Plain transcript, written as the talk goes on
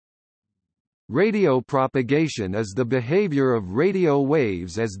Radio propagation is the behavior of radio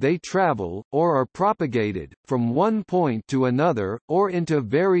waves as they travel, or are propagated, from one point to another, or into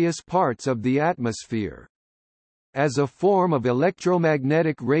various parts of the atmosphere. As a form of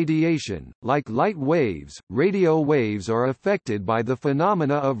electromagnetic radiation, like light waves, radio waves are affected by the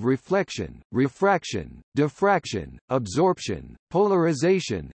phenomena of reflection, refraction, diffraction, absorption,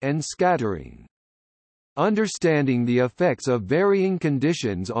 polarization, and scattering. Understanding the effects of varying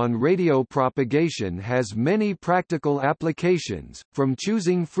conditions on radio propagation has many practical applications, from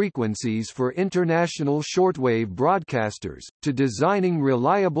choosing frequencies for international shortwave broadcasters, to designing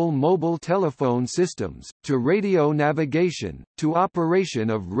reliable mobile telephone systems, to radio navigation, to operation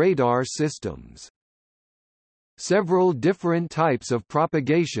of radar systems. Several different types of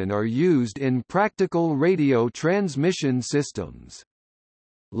propagation are used in practical radio transmission systems.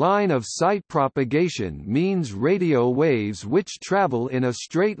 Line-of-sight propagation means radio waves which travel in a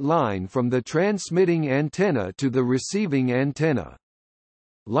straight line from the transmitting antenna to the receiving antenna.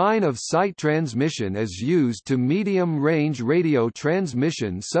 Line-of-sight transmission is used to medium-range radio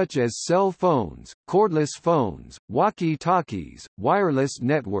transmission such as cell phones, cordless phones, walkie-talkies, wireless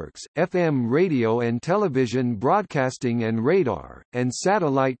networks, FM radio and television broadcasting and radar, and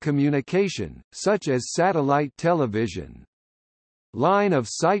satellite communication, such as satellite television.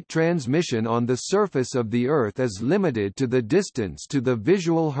 Line-of-sight transmission on the surface of the Earth is limited to the distance to the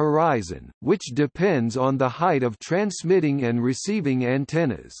visual horizon, which depends on the height of transmitting and receiving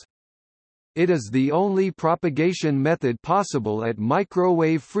antennas. It is the only propagation method possible at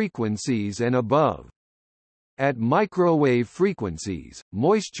microwave frequencies and above. At microwave frequencies,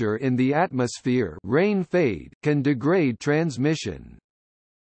 moisture in the atmosphere rain fade can degrade transmission.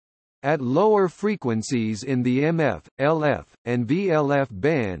 At lower frequencies in the MF, LF, and VLF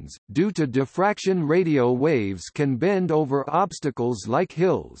bands, due to diffraction radio waves can bend over obstacles like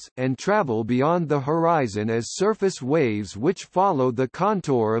hills, and travel beyond the horizon as surface waves which follow the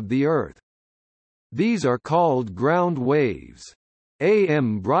contour of the Earth. These are called ground waves.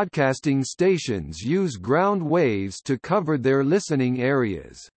 AM broadcasting stations use ground waves to cover their listening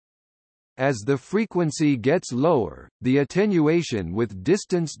areas. As the frequency gets lower, the attenuation with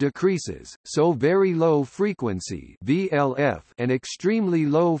distance decreases, so very low frequency (VLF) and extremely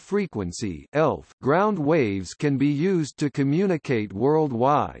low frequency (ELF) ground waves can be used to communicate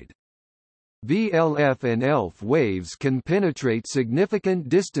worldwide. VLF and ELF waves can penetrate significant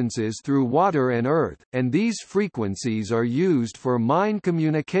distances through water and earth, and these frequencies are used for mine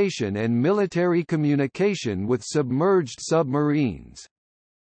communication and military communication with submerged submarines.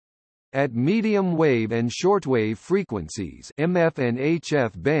 At medium-wave and shortwave frequencies MF and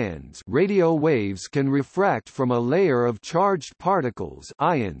HF bands, radio waves can refract from a layer of charged particles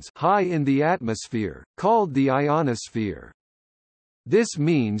ions high in the atmosphere, called the ionosphere. This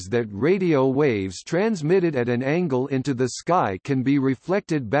means that radio waves transmitted at an angle into the sky can be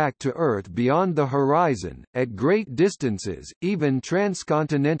reflected back to Earth beyond the horizon, at great distances, even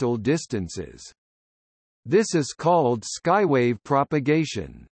transcontinental distances. This is called skywave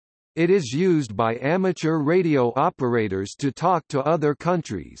propagation. It is used by amateur radio operators to talk to other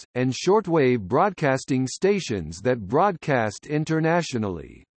countries, and shortwave broadcasting stations that broadcast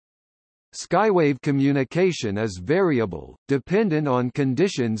internationally. Skywave communication is variable, dependent on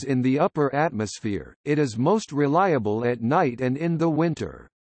conditions in the upper atmosphere. It is most reliable at night and in the winter.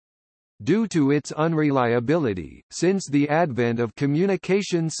 Due to its unreliability, since the advent of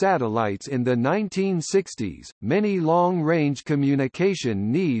communication satellites in the 1960s, many long-range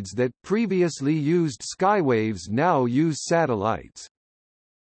communication needs that previously used skywaves now use satellites.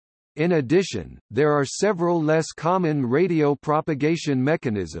 In addition, there are several less common radio propagation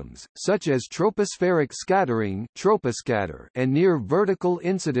mechanisms, such as tropospheric scattering troposcatter and near-vertical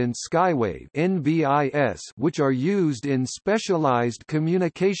incidence skywave (NVIS), which are used in specialized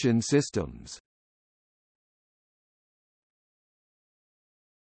communication systems.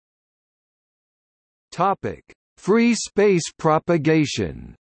 Topic: Free space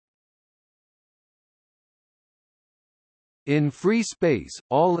propagation. In free space,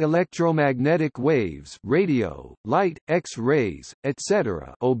 all electromagnetic waves radio, light, X-rays,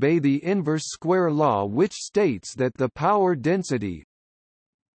 etc. obey the inverse square law which states that the power density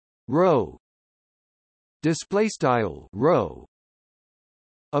ρ ρ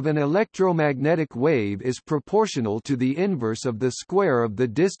of an electromagnetic wave is proportional to the inverse of the square of the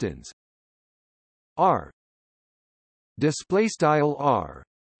distance r r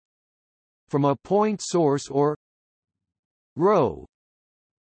from a point source or ρ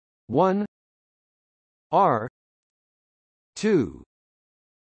 1 r 2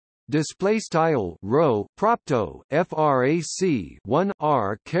 display style ρ propto frac 1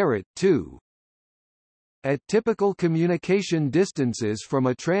 r caret 2 At typical communication distances from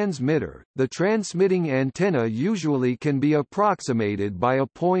a transmitter, the transmitting antenna usually can be approximated by a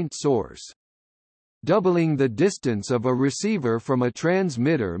point source. Doubling the distance of a receiver from a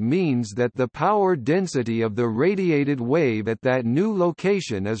transmitter means that the power density of the radiated wave at that new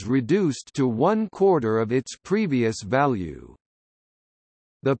location is reduced to 1/4 of its previous value.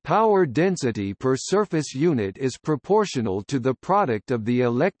 The power density per surface unit is proportional to the product of the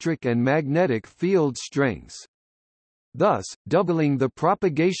electric and magnetic field strengths. Thus, doubling the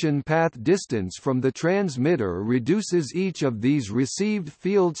propagation path distance from the transmitter reduces each of these received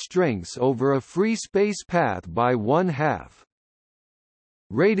field strengths over a free space path by 1/2.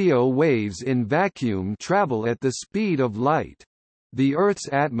 Radio waves in vacuum travel at the speed of light. The Earth's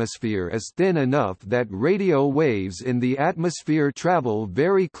atmosphere is thin enough that radio waves in the atmosphere travel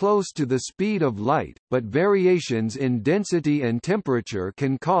very close to the speed of light, but variations in density and temperature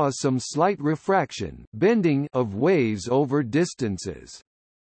can cause some slight refraction, bending of waves over distances.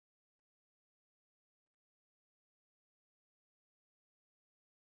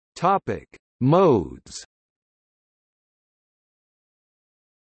 Topic: Modes.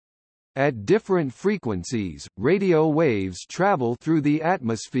 At different frequencies, radio waves travel through the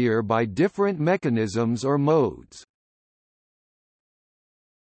atmosphere by different mechanisms or modes.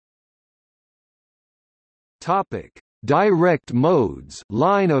 Topic: Direct modes,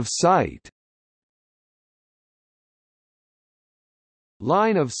 line of sight.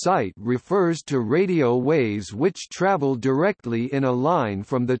 Line of sight refers to radio waves which travel directly in a line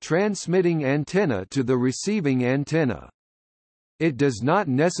from the transmitting antenna to the receiving antenna. It does not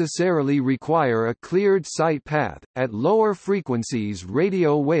necessarily require a cleared sight path. At lower frequencies,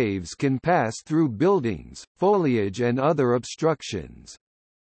 radio waves can pass through buildings, foliage, and other obstructions.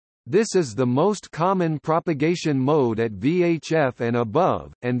 This is the most common propagation mode at VHF and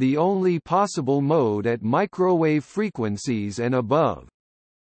above, and the only possible mode at microwave frequencies and above.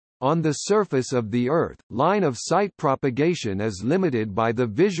 On the surface of the Earth, line-of-sight propagation is limited by the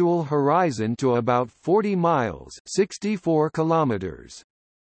visual horizon to about 40 miles (64 kilometers).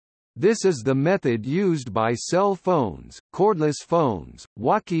 This is the method used by cell phones, cordless phones,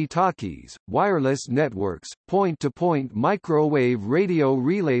 walkie-talkies, wireless networks, point-to-point microwave radio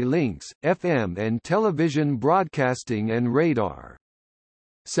relay links, FM and television broadcasting and radar.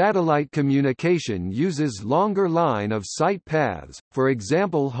 Satellite communication uses longer line-of-sight paths, for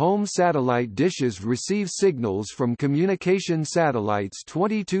example home satellite dishes receive signals from communication satellites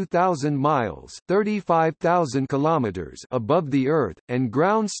 22,000 miles (35,000 kilometers) above the Earth, and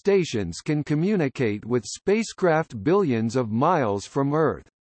ground stations can communicate with spacecraft billions of miles from Earth.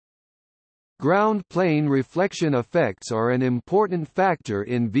 Ground plane reflection effects are an important factor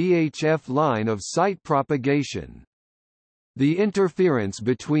in VHF line-of-sight propagation. The interference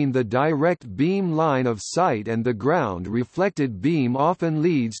between the direct beam line of sight and the ground reflected beam often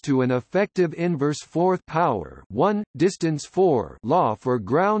leads to an effective inverse fourth power 1, distance 4 law for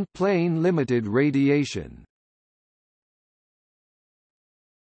ground plane limited radiation.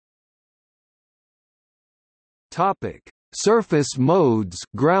 Topic: Surface modes,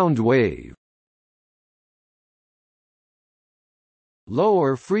 ground wave.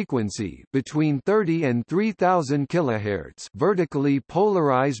 Lower frequency between 30 and 3000 kHz vertically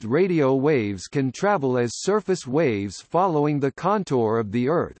polarized radio waves can travel as surface waves following the contour of the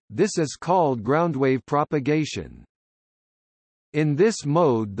Earth. This is called groundwave propagation. In this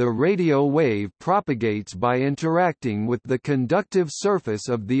mode, the radio wave propagates by interacting with the conductive surface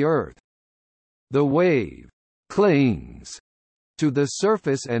of the Earth. The wave clings to the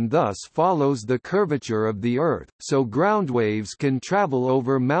surface and thus follows the curvature of the Earth, so ground waves can travel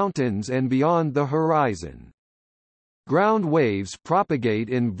over mountains and beyond the horizon. Ground waves propagate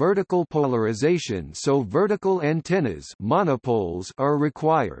in vertical polarization, so vertical antennas monopoles are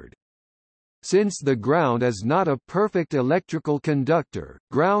required. Since the ground is not a perfect electrical conductor,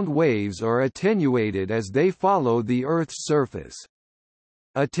 ground waves are attenuated as they follow the Earth's surface.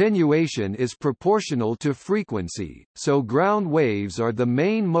 Attenuation is proportional to frequency, so ground waves are the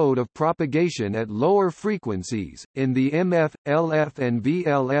main mode of propagation at lower frequencies, in the MF, LF and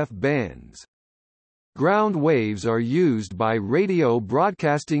VLF bands. Ground waves are used by radio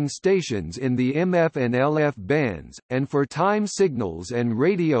broadcasting stations in the MF and LF bands, and for time signals and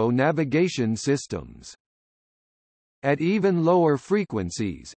radio navigation systems. At even lower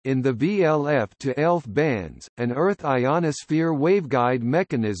frequencies, in the VLF to ELF bands, an Earth ionosphere waveguide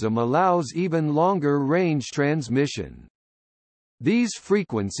mechanism allows even longer range transmission. These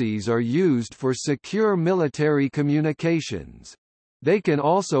frequencies are used for secure military communications. They can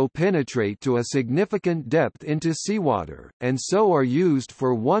also penetrate to a significant depth into seawater, and so are used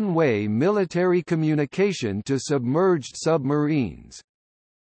for one-way military communication to submerged submarines.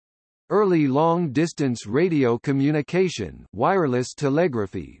 Early long-distance radio communication, wireless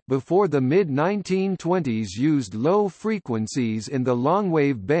telegraphy, before the mid-1920s used low frequencies in the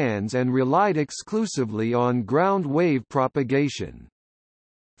longwave bands and relied exclusively on ground wave propagation.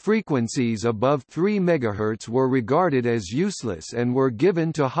 Frequencies above 3 MHz were regarded as useless and were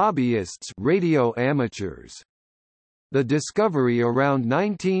given to hobbyists, radio amateurs. The discovery around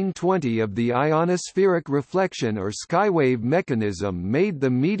 1920 of the ionospheric reflection or skywave mechanism made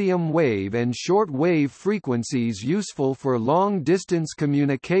the medium wave and short wave frequencies useful for long-distance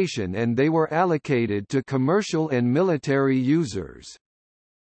communication, and they were allocated to commercial and military users.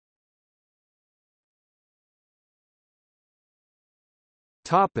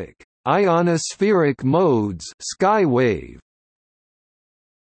 Topic: Ionospheric modes, skywave.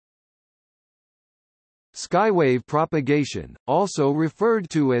 Skywave propagation, also referred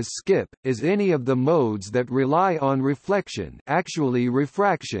to as skip, is any of the modes that rely on reflection, actually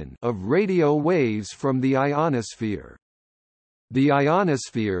refraction, of radio waves from the ionosphere. The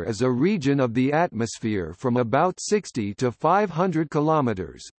ionosphere is a region of the atmosphere from about 60 to 500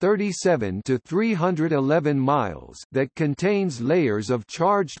 kilometers, 37 to 311 miles, that contains layers of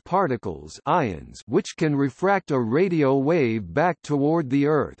charged particles, ions, which can refract a radio wave back toward the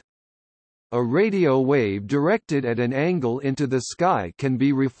Earth. A radio wave directed at an angle into the sky can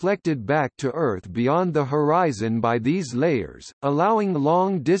be reflected back to Earth beyond the horizon by these layers, allowing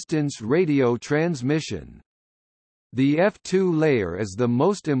long-distance radio transmission. The F2 layer is the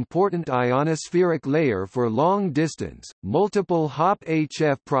most important ionospheric layer for long-distance, multiple-hop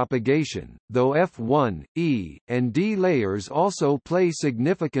HF propagation, though F1, E, and D layers also play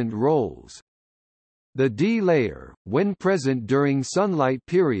significant roles. The D layer, when present during sunlight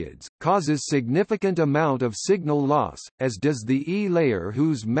periods, causes significant amount of signal loss, as does the E layer,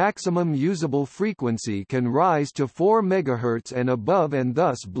 whose maximum usable frequency can rise to 4 MHz and above, and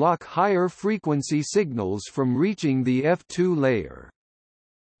thus block higher frequency signals from reaching the F2 layer.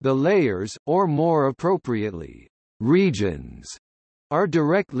 The layers, or more appropriately, regions, are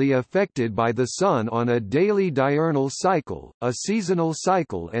directly affected by the Sun on a daily diurnal cycle, a seasonal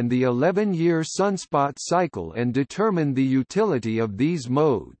cycle and the 11-year sunspot cycle, and determine the utility of these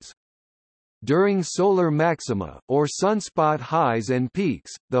modes. During solar maxima, or sunspot highs and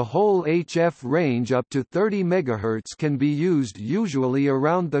peaks, the whole HF range up to 30 MHz can be used, usually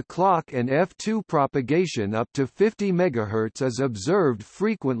around the clock, and F2 propagation up to 50 MHz is observed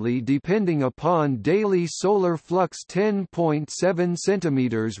frequently depending upon daily solar flux 10.7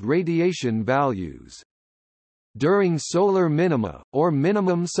 cm radiation values. During solar minima, or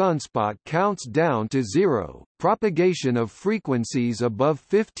minimum sunspot counts down to zero, propagation of frequencies above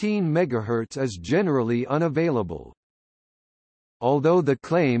 15 MHz is generally unavailable. Although the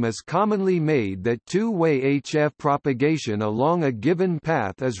claim is commonly made that two-way HF propagation along a given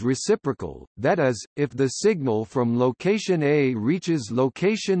path is reciprocal, that is, if the signal from location A reaches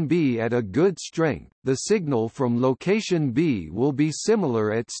location B at a good strength, the signal from location B will be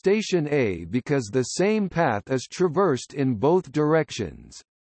similar at station A because the same path is traversed in both directions.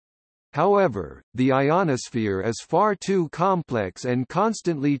 However, the ionosphere is far too complex and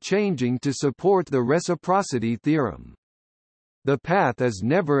constantly changing to support the reciprocity theorem. The path is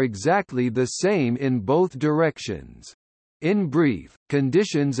never exactly the same in both directions. In brief,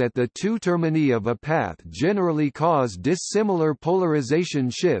 conditions at the two termini of a path generally cause dissimilar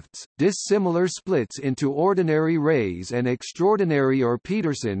polarization shifts, dissimilar splits into ordinary rays and extraordinary or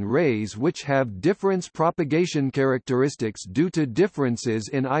Peterson rays, which have difference propagation characteristics due to differences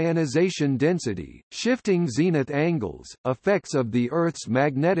in ionization density, shifting zenith angles, effects of the Earth's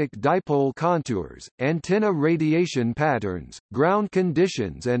magnetic dipole contours, antenna radiation patterns, ground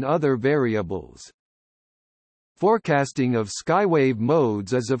conditions and other variables. Forecasting of skywave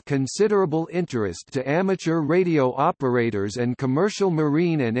modes is of considerable interest to amateur radio operators and commercial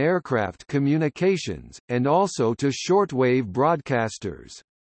marine and aircraft communications, and also to shortwave broadcasters.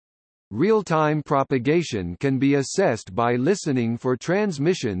 Real-time propagation can be assessed by listening for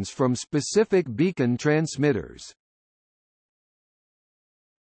transmissions from specific beacon transmitters.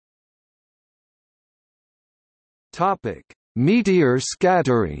 Topic: Meteor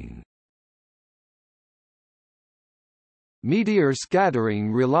scattering. Meteor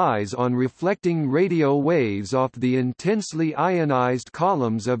scattering relies on reflecting radio waves off the intensely ionized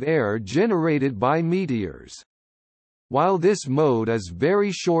columns of air generated by meteors. While this mode is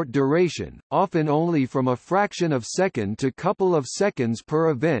very short duration, often only from a fraction of second to couple of seconds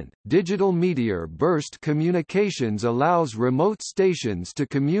per event, digital meteor burst communications allows remote stations to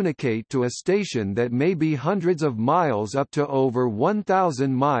communicate to a station that may be hundreds of miles up to over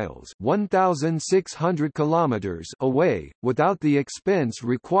 1,000 miles (1,600 kilometers) away, without the expense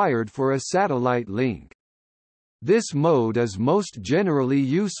required for a satellite link. This mode is most generally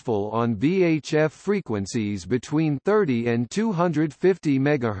useful on VHF frequencies between 30 and 250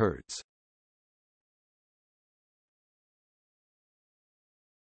 MHz.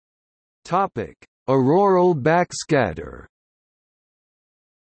 Topic: Auroral backscatter.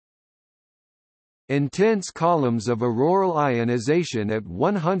 Intense columns of auroral ionization at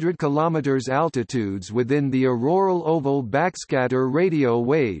 100 km altitudes within the auroral oval backscatter radio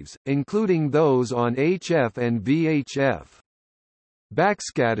waves, including those on HF and VHF.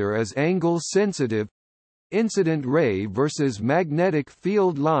 Backscatter is angle-sensitive. Incident ray versus magnetic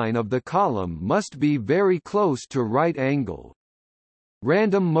field line of the column must be very close to right angle.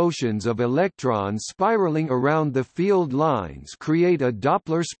 Random motions of electrons spiraling around the field lines create a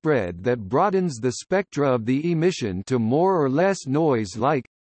Doppler spread that broadens the spectra of the emission to more or less noise-like,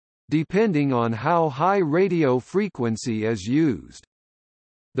 depending on how high radio frequency is used.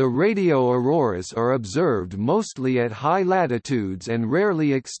 The radio auroras are observed mostly at high latitudes and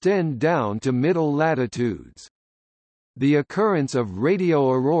rarely extend down to middle latitudes. The occurrence of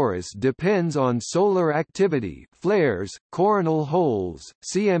radio auroras depends on solar activity, flares, coronal holes,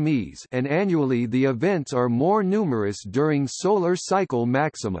 CMEs, and annually the events are more numerous during solar cycle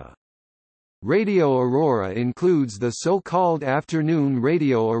maxima. Radio aurora includes the so-called afternoon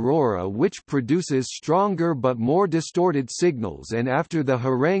radio aurora, which produces stronger but more distorted signals, and after the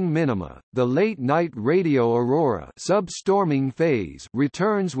harangue minima, the late-night radio aurora sub-storming phase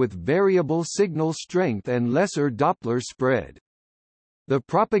returns with variable signal strength and lesser Doppler spread. The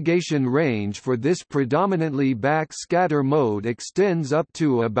propagation range for this predominantly backscatter mode extends up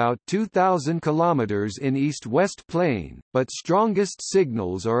to about 2,000 km in east-west plane, but strongest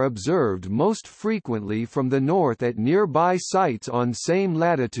signals are observed most frequently from the north at nearby sites on same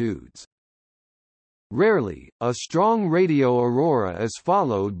latitudes. Rarely, a strong radio aurora is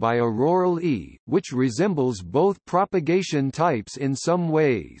followed by auroral E, which resembles both propagation types in some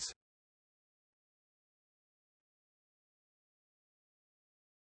ways.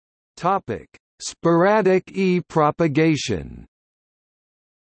 Topic: Sporadic-E propagation.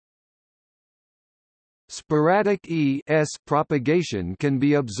 Sporadic-E propagation can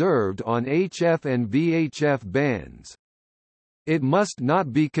be observed on HF and VHF bands. It must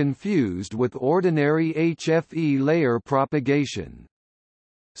not be confused with ordinary HF-E layer propagation.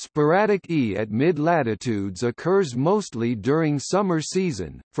 Sporadic-E at mid-latitudes occurs mostly during summer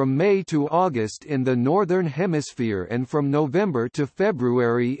season, from May to August in the Northern Hemisphere and from November to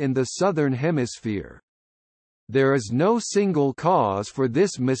February in the Southern Hemisphere. There is no single cause for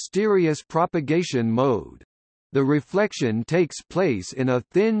this mysterious propagation mode. The reflection takes place in a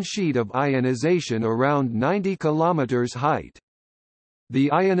thin sheet of ionization around 90 km height. The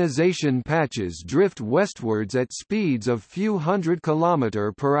ionization patches drift westwards at speeds of few hundred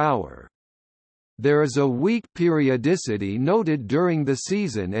km/h. There is a weak periodicity noted during the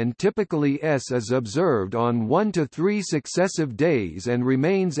season, and typically S is observed on 1 to 3 successive days and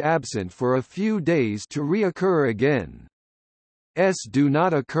remains absent for a few days to reoccur again. S do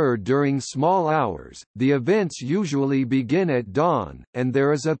not occur during small hours. The events usually begin at dawn, and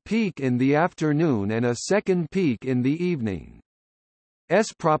there is a peak in the afternoon and a second peak in the evening.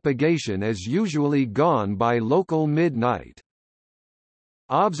 S propagation is usually gone by local midnight.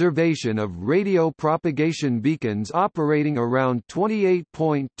 Observation of radio propagation beacons operating around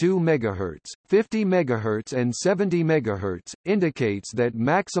 28.2 MHz, 50 MHz and 70 MHz, indicates that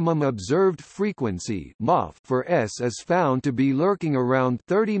maximum observed frequency for S is found to be lurking around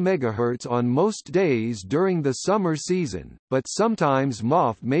 30 MHz on most days during the summer season, but sometimes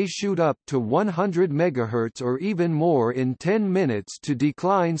MOF may shoot up to 100 MHz or even more in 10 minutes to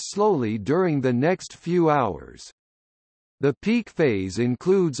decline slowly during the next few hours. The peak phase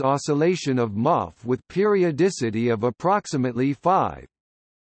includes oscillation of MOF with periodicity of approximately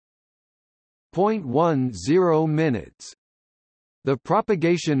 5.10 minutes. The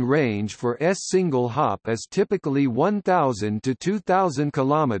propagation range for S single hop is typically 1,000 to 2,000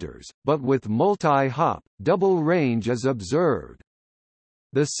 km, but with multi-hop, double range is observed.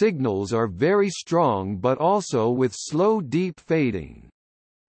 The signals are very strong but also with slow deep fading.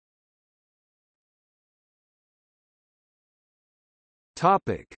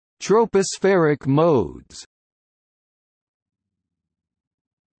 Topic: Tropospheric modes.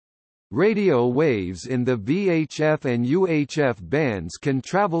 Radio waves in the VHF and UHF bands can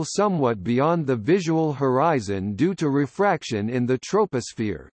travel somewhat beyond the visual horizon due to refraction in the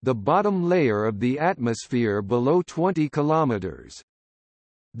troposphere, the bottom layer of the atmosphere below 20 km.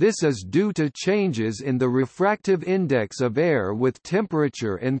 This is due to changes in the refractive index of air with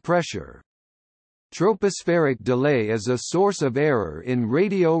temperature and pressure. Tropospheric delay is a source of error in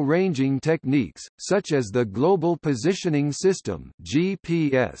radio ranging techniques, such as the Global Positioning System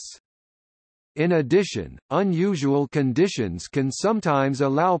 (GPS). In addition, unusual conditions can sometimes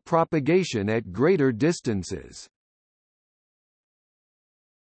allow propagation at greater distances.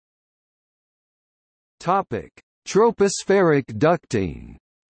 Topic: Tropospheric ducting.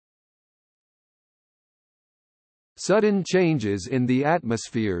 Sudden changes in the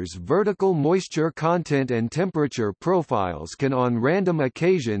atmosphere's vertical moisture content and temperature profiles can on random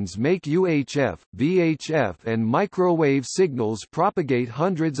occasions make UHF, VHF and microwave signals propagate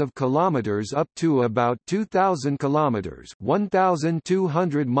hundreds of kilometers up to about 2,000 kilometers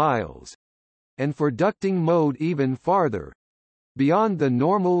 (1,200 miles), and for ducting mode even farther beyond the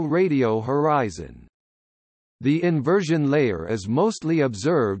normal radio horizon. The inversion layer is mostly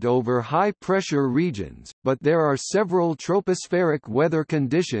observed over high-pressure regions, but there are several tropospheric weather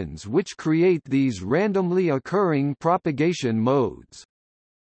conditions which create these randomly occurring propagation modes.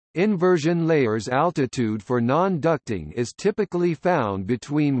 Inversion layers altitude for non-ducting is typically found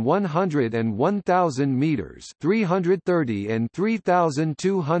between 100 and 1,000 meters (330 and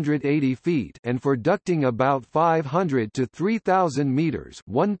 3,280 feet), and for ducting about 500 to 3,000 meters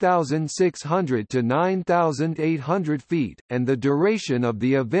 (1,600 to 9,800 feet), and the duration of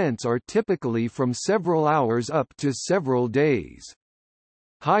the events are typically from several hours up to several days.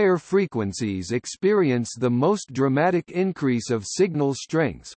 Higher frequencies experience the most dramatic increase of signal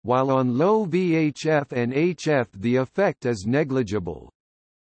strengths, while on low VHF and HF the effect is negligible.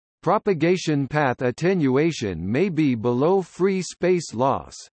 Propagation path attenuation may be below free space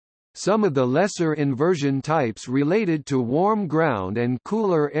loss. Some of the lesser inversion types related to warm ground and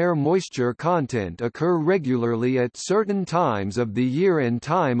cooler air moisture content occur regularly at certain times of the year and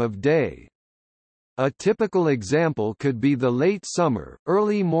time of day. A typical example could be the late summer,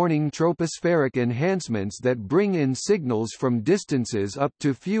 early morning tropospheric enhancements that bring in signals from distances up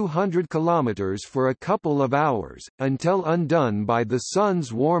to few hundred kilometers for a couple of hours, until undone by the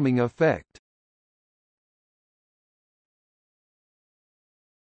sun's warming effect.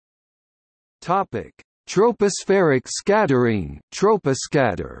 Topic: Tropospheric scattering,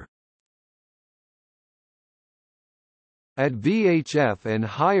 troposcatter. At VHF and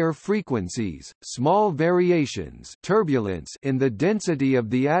higher frequencies, small variations turbulence in the density of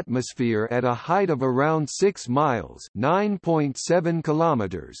the atmosphere at a height of around 6 miles (9.7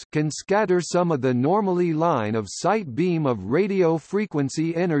 kilometers) can scatter some of the normally line-of-sight beam of radio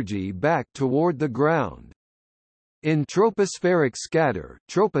frequency energy back toward the ground. In tropospheric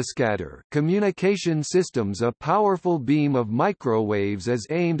troposcatter communication systems, a powerful beam of microwaves is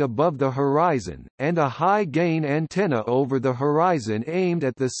aimed above the horizon, and a high-gain antenna over the horizon aimed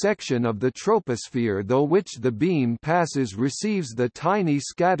at the section of the troposphere through which the beam passes receives the tiny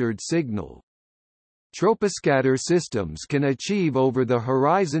scattered signal. Troposcatter systems can achieve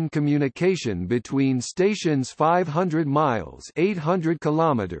over-the-horizon communication between stations 500 miles (800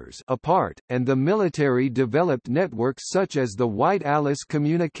 kilometers) apart, and the military developed networks such as the White Alice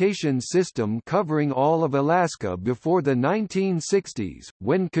communication system covering all of Alaska before the 1960s,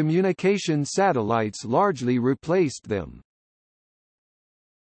 when communication satellites largely replaced them.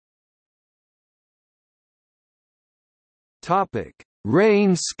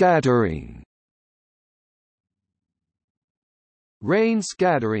 Rain scattering. Rain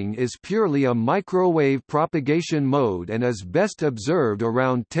scattering is purely a microwave propagation mode and is best observed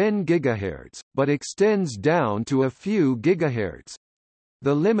around 10 GHz, but extends down to a few gigahertz,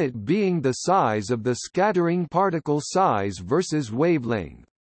 the limit being the size of the scattering particle size versus wavelength.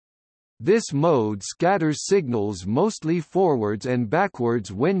 This mode scatters signals mostly forwards and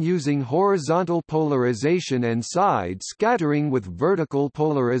backwards when using horizontal polarization and side scattering with vertical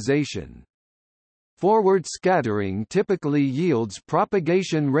polarization. Forward scattering typically yields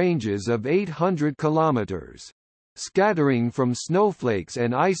propagation ranges of 800 km. Scattering from snowflakes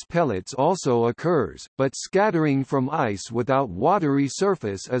and ice pellets also occurs, but scattering from ice without watery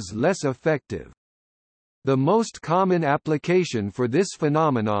surface is less effective. The most common application for this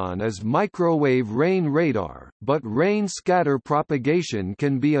phenomenon is microwave rain radar, but rain scatter propagation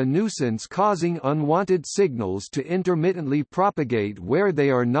can be a nuisance, causing unwanted signals to intermittently propagate where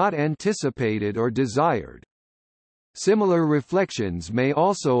they are not anticipated or desired. Similar reflections may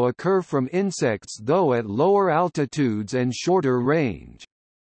also occur from insects, though at lower altitudes and shorter range.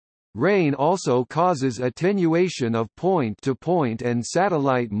 Rain also causes attenuation of point-to-point and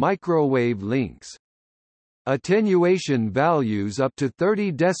satellite microwave links. Attenuation values up to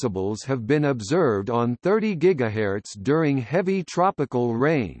 30 decibels have been observed on 30 GHz during heavy tropical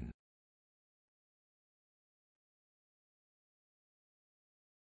rain.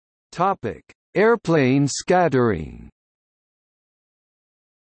 Topic: Airplane scattering.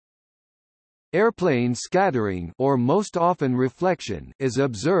 Airplane scattering, or most often reflection, is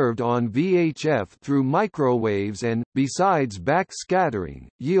observed on VHF through microwaves and, besides backscattering,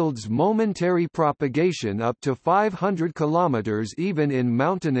 yields momentary propagation up to 500 km even in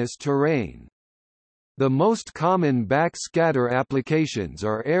mountainous terrain. The most common backscatter applications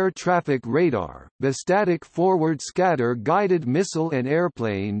are air traffic radar, bastatic forward scatter guided missile and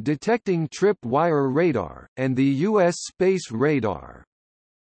airplane detecting trip-wire radar, and the U.S. space radar.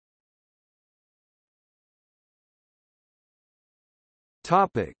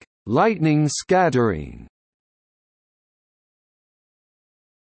 Topic: Lightning scattering.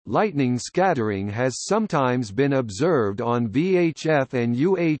 Lightning scattering has sometimes been observed on VHF and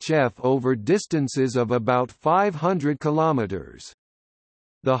UHF over distances of about 500 km.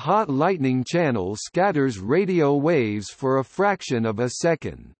 The hot lightning channel scatters radio waves for a fraction of a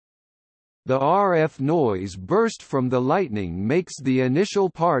second. The RF noise burst from the lightning makes the initial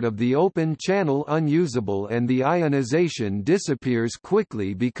part of the open channel unusable and the ionization disappears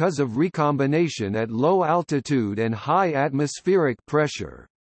quickly because of recombination at low altitude and high atmospheric pressure.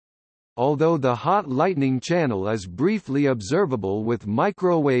 Although the hot lightning channel is briefly observable with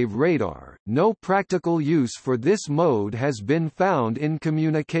microwave radar, no practical use for this mode has been found in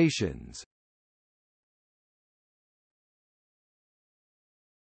communications.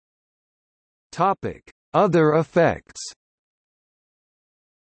 Other effects.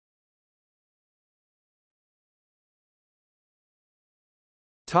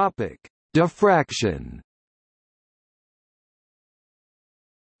 Diffraction.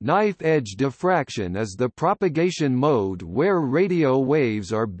 Knife-edge diffraction is the propagation mode where radio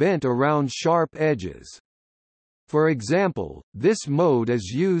waves are bent around sharp edges. For example, this mode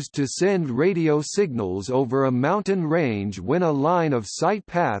is used to send radio signals over a mountain range when a line of sight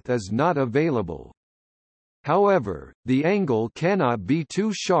path is not available. However, the angle cannot be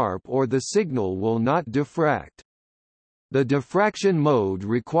too sharp or the signal will not diffract. The diffraction mode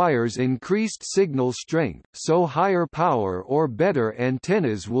requires increased signal strength, so higher power or better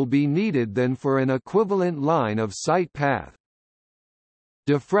antennas will be needed than for an equivalent line of sight path.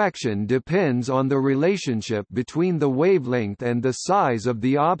 Diffraction depends on the relationship between the wavelength and the size of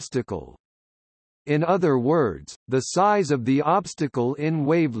the obstacle. In other words, the size of the obstacle in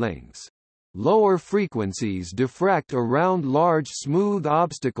wavelengths. Lower frequencies diffract around large smooth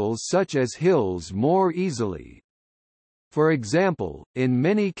obstacles such as hills more easily. For example, in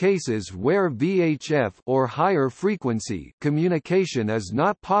many cases where VHF or higher frequency communication is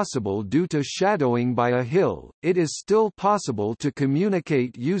not possible due to shadowing by a hill, it is still possible to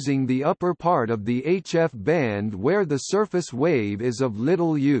communicate using the upper part of the HF band where the surface wave is of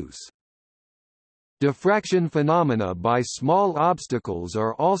little use. Diffraction phenomena by small obstacles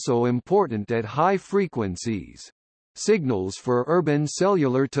are also important at high frequencies. Signals for urban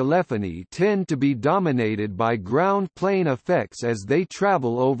cellular telephony tend to be dominated by ground plane effects as they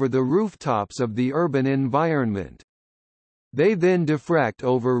travel over the rooftops of the urban environment. They then diffract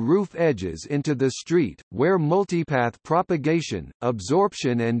over roof edges into the street, where multipath propagation,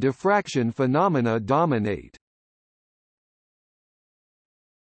 absorption and diffraction phenomena dominate.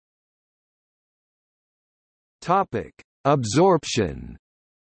 Absorption.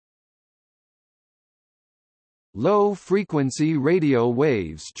 Low-frequency radio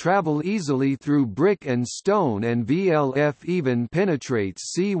waves travel easily through brick and stone and VLF even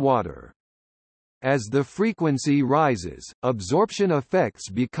penetrates seawater. As the frequency rises, absorption effects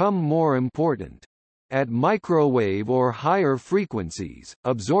become more important. At microwave or higher frequencies,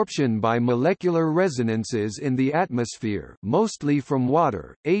 absorption by molecular resonances in the atmosphere, mostly from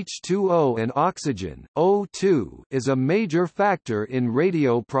water, H2O and oxygen, O2, is a major factor in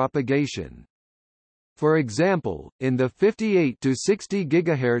radio propagation. For example, in the 58 to 60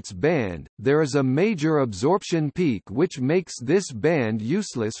 GHz band, there is a major absorption peak which makes this band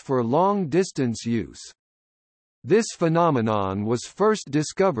useless for long-distance use. This phenomenon was first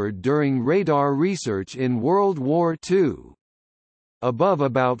discovered during radar research in World War II. Above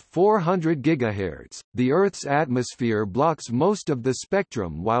about 400 GHz, the Earth's atmosphere blocks most of the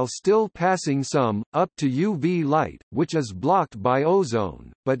spectrum while still passing some, up to UV light, which is blocked by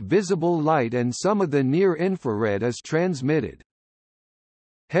ozone, but visible light and some of the near-infrared is transmitted.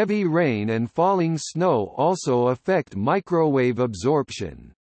 Heavy rain and falling snow also affect microwave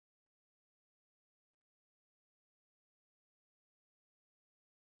absorption.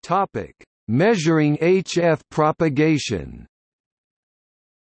 Measuring HF propagation.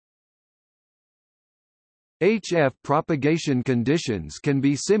 HF propagation conditions can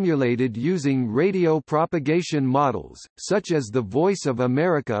be simulated using radio propagation models, such as the Voice of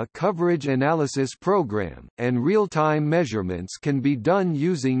America Coverage Analysis Program, and real-time measurements can be done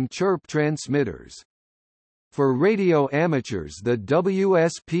using chirp transmitters. For radio amateurs, the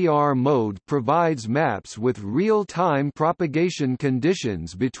WSPR mode provides maps with real-time propagation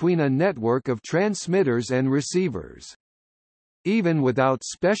conditions between a network of transmitters and receivers. Even without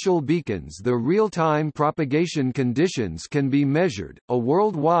special beacons, the real-time propagation conditions can be measured. A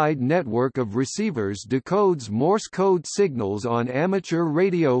worldwide network of receivers decodes Morse code signals on amateur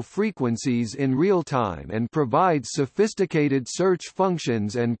radio frequencies in real time and provides sophisticated search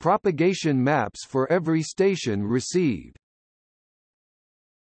functions and propagation maps for every station received.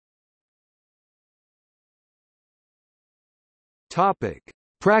 Topic: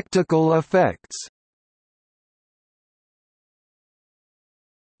 Practical effects.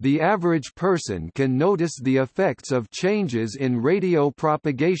 The average person can notice the effects of changes in radio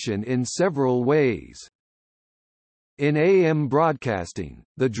propagation in several ways. In AM broadcasting,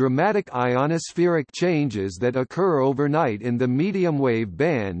 the dramatic ionospheric changes that occur overnight in the medium wave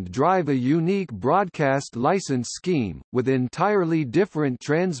band drive a unique broadcast license scheme, with entirely different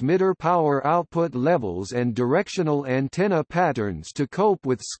transmitter power output levels and directional antenna patterns to cope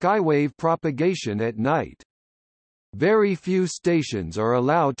with skywave propagation at night. Very few stations are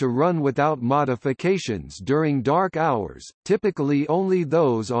allowed to run without modifications during dark hours, typically only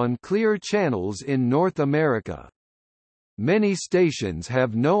those on clear channels in North America. Many stations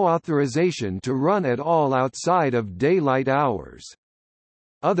have no authorization to run at all outside of daylight hours.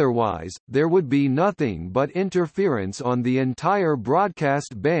 Otherwise, there would be nothing but interference on the entire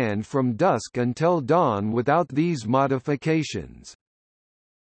broadcast band from dusk until dawn without these modifications.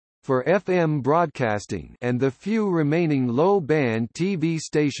 For FM broadcasting and the few remaining low-band TV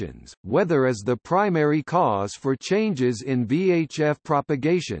stations, weather is the primary cause for changes in VHF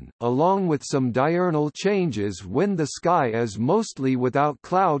propagation, along with some diurnal changes when the sky is mostly without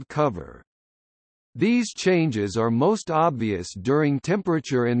cloud cover. These changes are most obvious during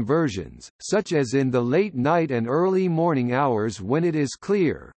temperature inversions, such as in the late night and early morning hours when it is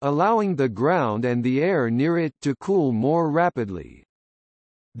clear, allowing the ground and the air near it to cool more rapidly.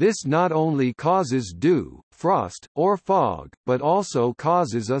 This not only causes dew, frost, or fog, but also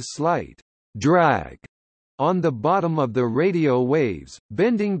causes a slight drag on the bottom of the radio waves,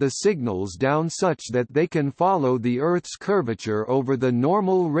 bending the signals down such that they can follow the Earth's curvature over the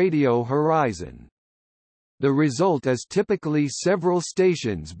normal radio horizon. The result is typically several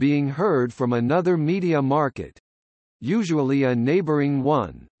stations being heard from another media market, usually a neighboring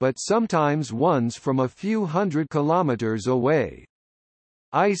one, but sometimes ones from a few hundred kilometers away.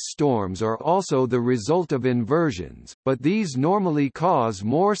 Ice storms are also the result of inversions, but these normally cause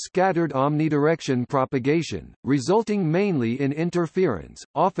more scattered omnidirection propagation, resulting mainly in interference,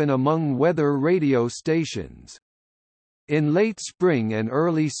 often among weather radio stations. In late spring and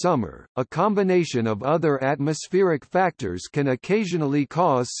early summer, a combination of other atmospheric factors can occasionally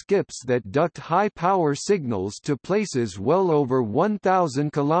cause skips that duct high-power signals to places well over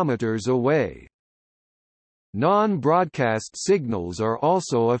 1,000 kilometers away. Non-broadcast signals are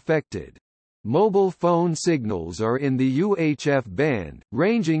also affected. Mobile phone signals are in the UHF band,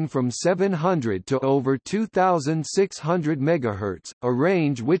 ranging from 700 to over 2,600 MHz, a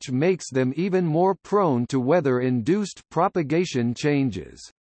range which makes them even more prone to weather-induced propagation changes.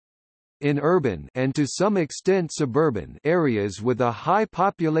 In urban and to some extent suburban areas with a high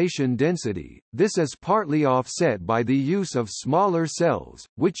population density, this is partly offset by the use of smaller cells,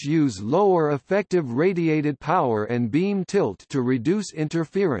 which use lower effective radiated power and beam tilt to reduce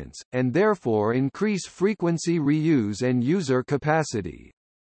interference, and therefore increase frequency reuse and user capacity.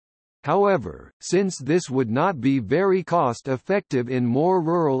 However, since this would not be very cost-effective in more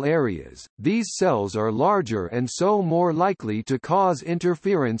rural areas, these cells are larger and so more likely to cause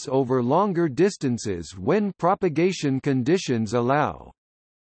interference over longer distances when propagation conditions allow.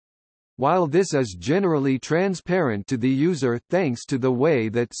 While this is generally transparent to the user thanks to the way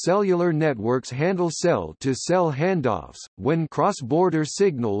that cellular networks handle cell-to-cell handoffs, when cross-border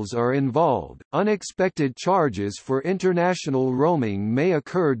signals are involved, unexpected charges for international roaming may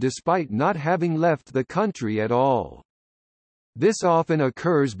occur despite not having left the country at all. This often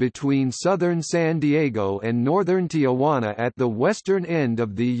occurs between southern San Diego and northern Tijuana at the western end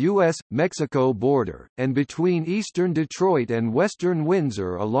of the U.S.-Mexico border, and between eastern Detroit and western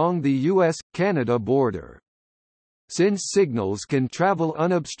Windsor along the U.S.-Canada border. Since signals can travel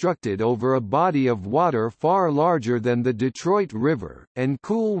unobstructed over a body of water far larger than the Detroit River, and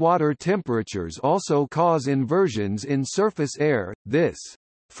cool water temperatures also cause inversions in surface air, this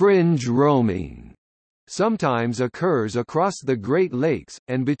fringe roaming sometimes occurs across the Great Lakes,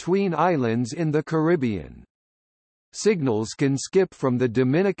 and between islands in the Caribbean. Signals can skip from the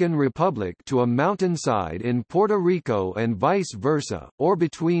Dominican Republic to a mountainside in Puerto Rico and vice versa, or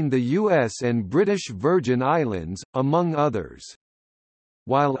between the U.S. and British Virgin Islands, among others.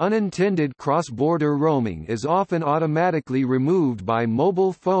 While unintended cross-border roaming is often automatically removed by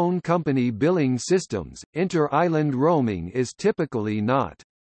mobile phone company billing systems, inter-island roaming is typically not.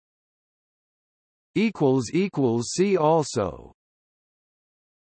 See also